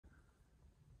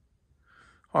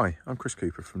Hi, I'm Chris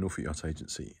Cooper from Norfolk Yacht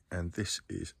Agency, and this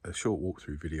is a short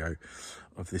walkthrough video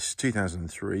of this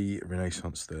 2003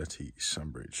 Renaissance 30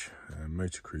 Sunbridge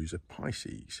motor cruiser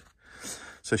Pisces.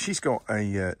 So she's got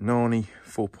a Narni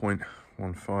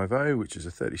 4.150, which is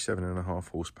a 37.5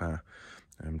 horsepower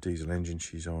diesel engine.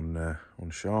 She's on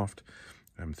shaft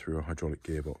through a hydraulic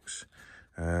gearbox.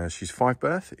 She's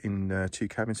 5-berth in 2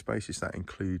 cabin spaces. That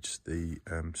includes the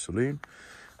saloon.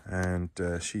 And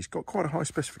she's got quite a high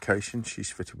specification.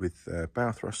 She's fitted with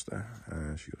bow thruster,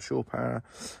 she's got shore power,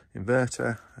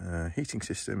 inverter, heating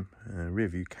system, rear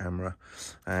view camera,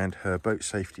 and her boat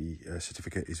safety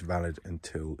certificate is valid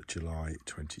until July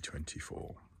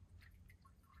 2024.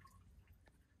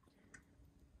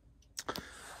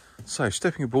 So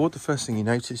stepping aboard, the first thing you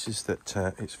notice is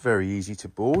that it's very easy to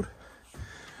board.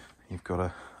 You've got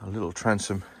a little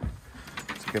transom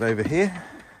to get over here,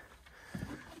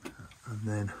 and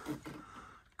then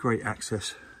great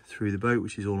access through the boat,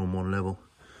 which is all on one level,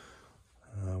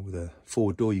 with a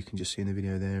forward door you can just see in the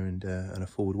video there, and a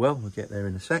forward well. We'll get there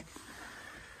in a sec.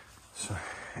 So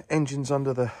engines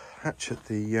under the hatch at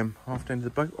the aft end of the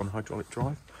boat on hydraulic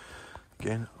drive.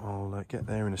 Again, I'll get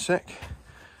there in a sec.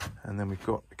 And then we've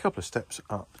got a couple of steps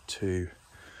up to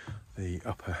the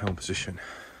upper helm position.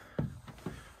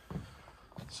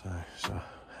 So it's a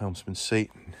helmsman's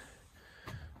seat and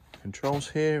controls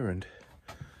here, and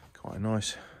quite a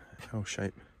nice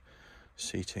L-shaped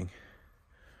seating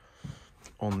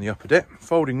on the upper deck.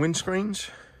 Folding windscreens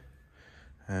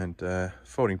and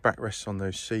folding backrests on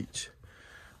those seats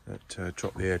that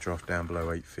drop the air draft down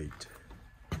below 8 feet.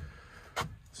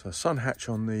 So a sun hatch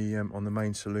on the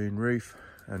main saloon roof,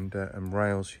 and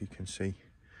rails you can see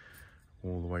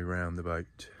all the way round the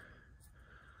boat.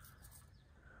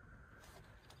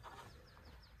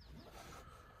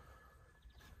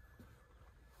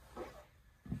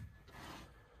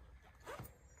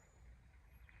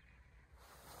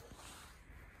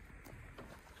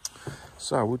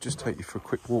 So we'll just take you for a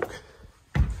quick walk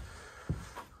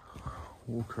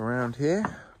around here.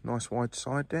 Nice wide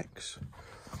side decks.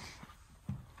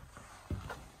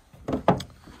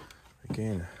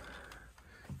 Again,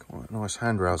 quite nice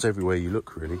handrails everywhere you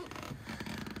look, really.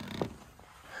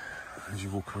 As you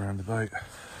walk around the boat,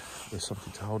 there's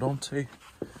something to hold on to.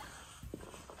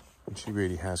 And she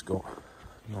really has got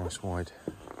nice wide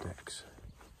decks.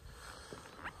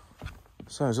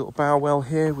 So there's a little bow well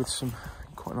here with some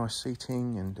quite nice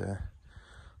seating, and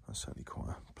that's certainly quite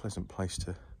a pleasant place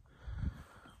to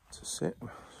sit.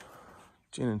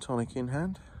 Gin and tonic in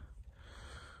hand,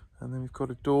 and then we've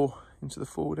got a door into the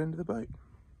forward end of the boat.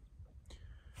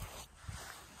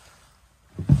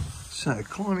 So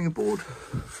climbing aboard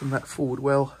from that forward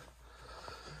well,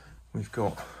 we've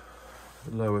got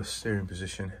the lower steering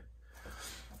position,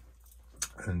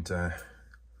 and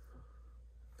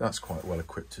that's quite well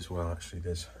equipped as well. Actually,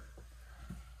 there's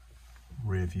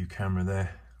rear view camera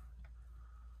there,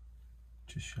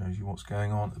 just shows you what's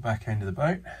going on at the back end of the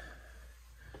boat,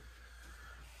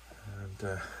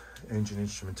 and engine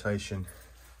instrumentation,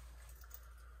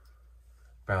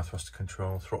 bow thruster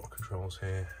control, throttle controls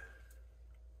here.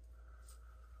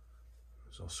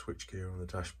 There's our switch gear on the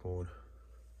dashboard.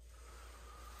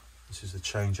 This is the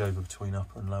changeover between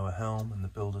upper and lower helm, and the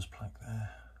builder's plaque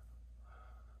there,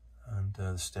 and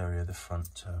the stereo, the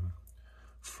front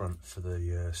for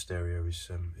the stereo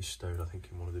is stowed, I think,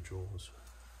 in one of the drawers.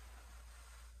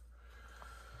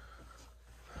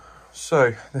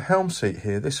 So the helm seat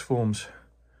here, this forms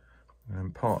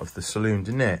part of the saloon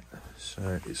dinette.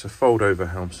 So it's a fold over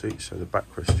helm seat, so the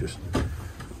backrest just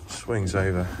swings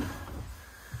over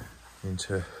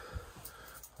into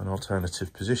an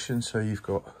alternative position, so you've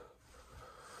got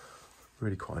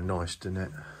really quite a nice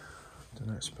dinette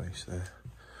space there.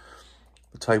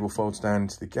 The table folds down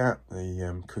into the gap,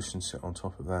 the cushions sit on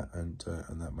top of that, and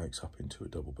that makes up into a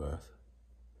double berth.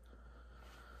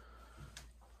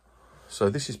 So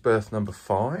this is berth number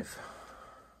 5,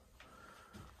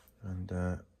 and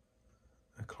a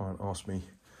client asked me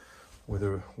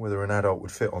whether an adult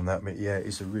would fit on that. But yeah,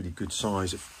 it's a really good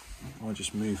size. If I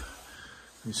just move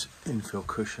this infill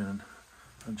cushion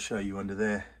and show you under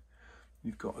there,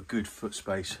 you've got a good foot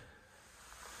space.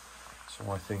 So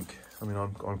I think, I mean,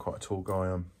 I'm quite a tall guy.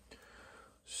 I'm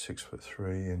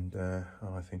 6'3", and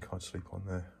I think I'd sleep on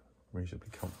there reasonably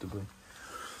comfortably.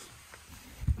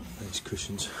 These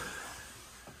cushions,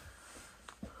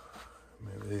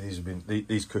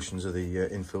 these cushions are the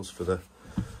infills for the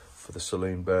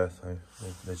saloon berth.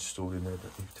 They're just all in there,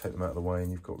 but you take them out of the way and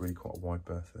you've got really quite a wide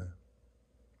berth there.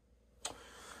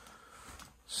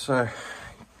 So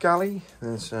galley,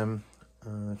 there's quite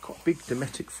a big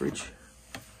Dometic fridge.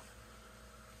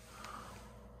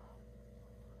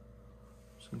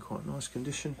 So in quite nice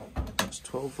condition. It's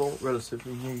 12 volt,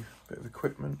 relatively new bit of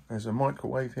equipment. There's a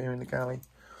microwave here in the galley,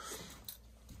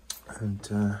 and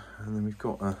then we've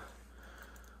got a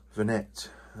Vanette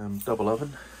double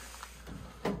oven,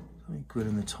 grill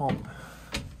in the top,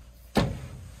 and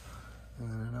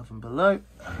an oven below,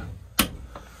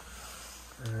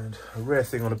 and a rare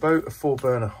thing on a boat, a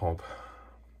 4-burner hob.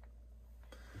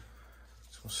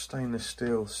 So stainless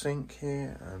steel sink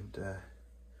here, and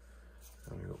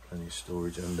we've got plenty of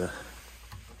storage under.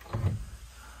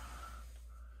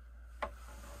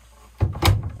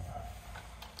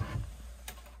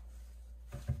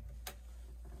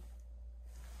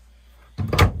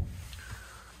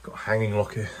 Got a hanging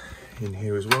locker in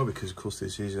here as well, because of course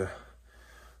this is a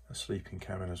sleeping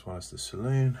cabin as well as the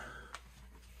saloon.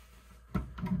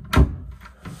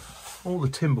 All the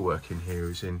timber work in here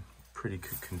is in pretty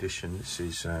good condition. This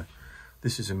is a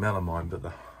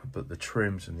melamine, but the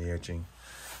trims and the edging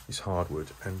is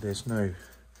hardwood, and there's no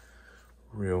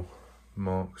real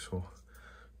marks or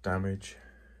damage.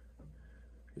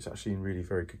 It's actually in really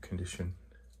very good condition.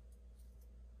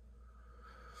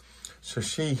 So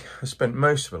she has spent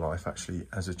most of her life actually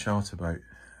as a charter boat,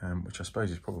 which I suppose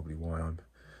is probably why I'm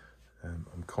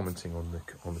commenting on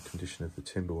the condition of the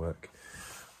timber work.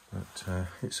 But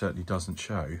it certainly doesn't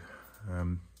show.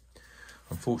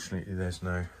 Unfortunately, there's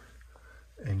no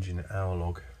engine hour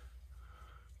log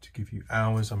to give you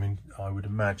hours. I mean, I would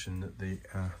imagine that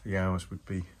the hours would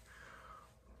be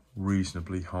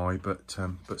reasonably high, but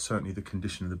certainly the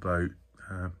condition of the boat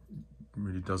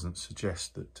really doesn't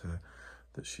suggest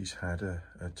that she's had a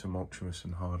tumultuous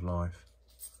and hard life.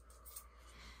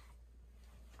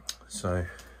 So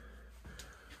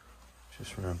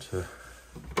just round to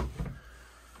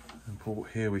the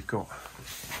port here, we've got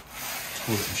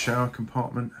the shower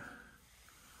compartment.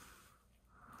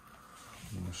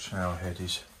 And the shower head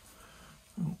is,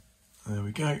 there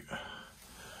we go,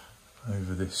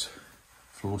 over this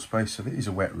floor space. So it is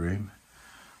a wet room.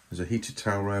 There's a heated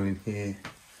towel rail in here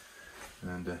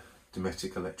and a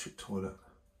Dometic electric toilet,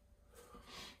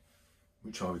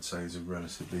 which I would say is a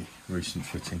relatively recent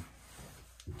fitting.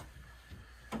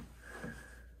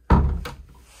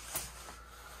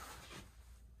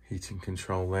 Heating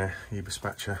control there,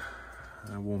 Eberspacher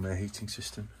warm air heating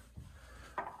system.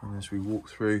 And as we walk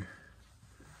through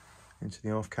into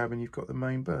the aft cabin, you've got the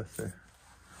main berth there.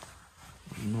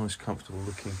 A nice, comfortable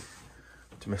looking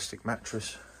domestic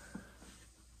mattress.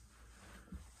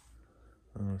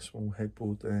 A small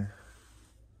headboard there.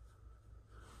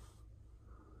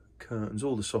 Curtains,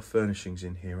 all the soft furnishings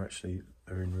in here actually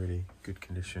are in really good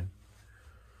condition,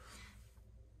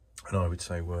 and I would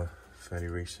say were fairly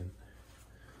recent.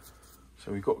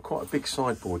 So we've got quite a big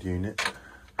sideboard unit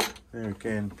there,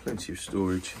 again plenty of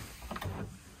storage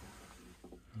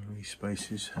in these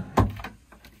spaces.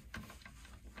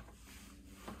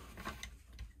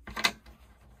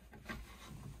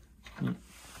 No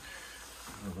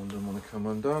wonder I want to come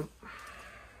undone.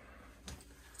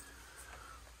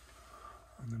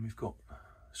 And then we've got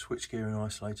switchgear and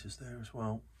isolators there as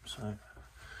well. So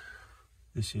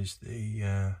this is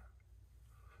the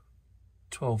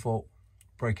 12 volt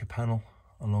breaker panel,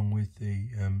 along with the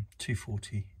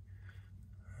 240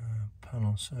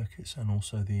 panel circuits, and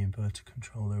also the inverter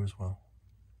control there as well.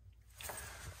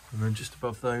 And then just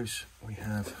above those we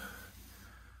have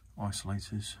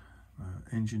isolators,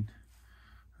 engine,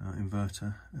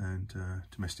 inverter and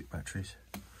domestic batteries.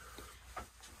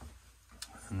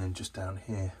 And then just down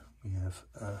here we have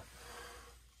a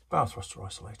bow thruster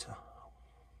isolator.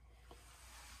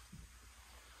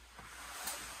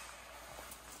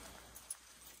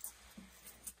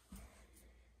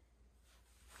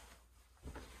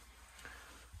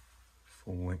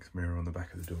 Full length mirror on the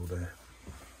back of the door there.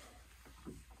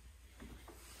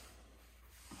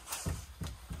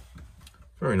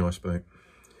 Very nice boat.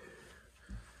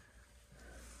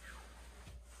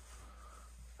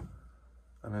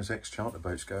 And as ex-charter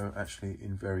boats go, actually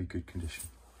in very good condition.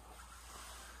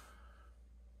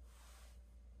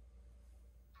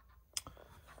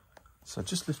 So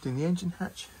just lifting the engine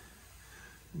hatch,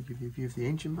 I'll give you a view of the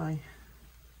engine bay.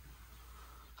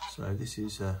 So this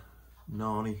is a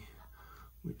Nani,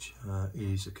 which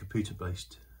is a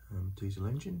computer-based diesel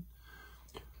engine.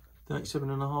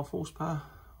 37.5 horsepower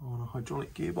on a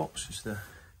hydraulic gearbox. Just the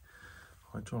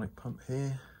hydraulic pump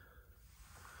here.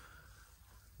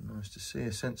 Nice to see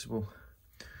a sensible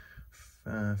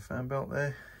fan belt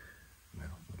there.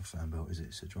 Well, not a fan belt, is it?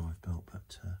 It's a drive belt,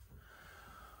 but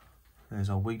there's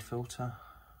our weed filter.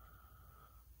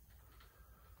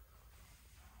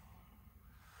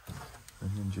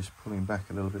 And then just pulling back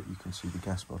a little bit, you can see the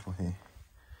gas bottle here.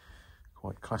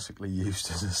 quite classically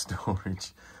used as a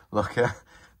storage locker.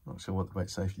 Not sure what the boat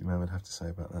safety man would have to say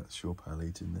about that. The shore power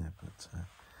leads in there, but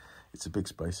it's a big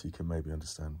space, so you can maybe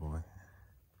understand why.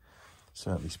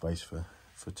 Certainly space for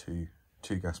two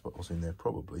gas bottles in there,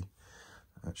 probably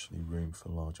actually room for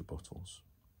larger bottles.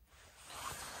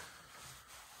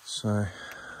 So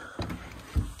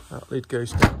that lid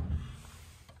goes down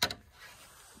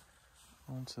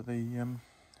onto the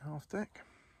half deck,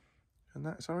 and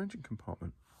that's our engine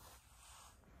compartment.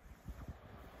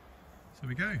 So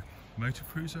we go, motor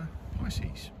cruiser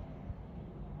Pisces.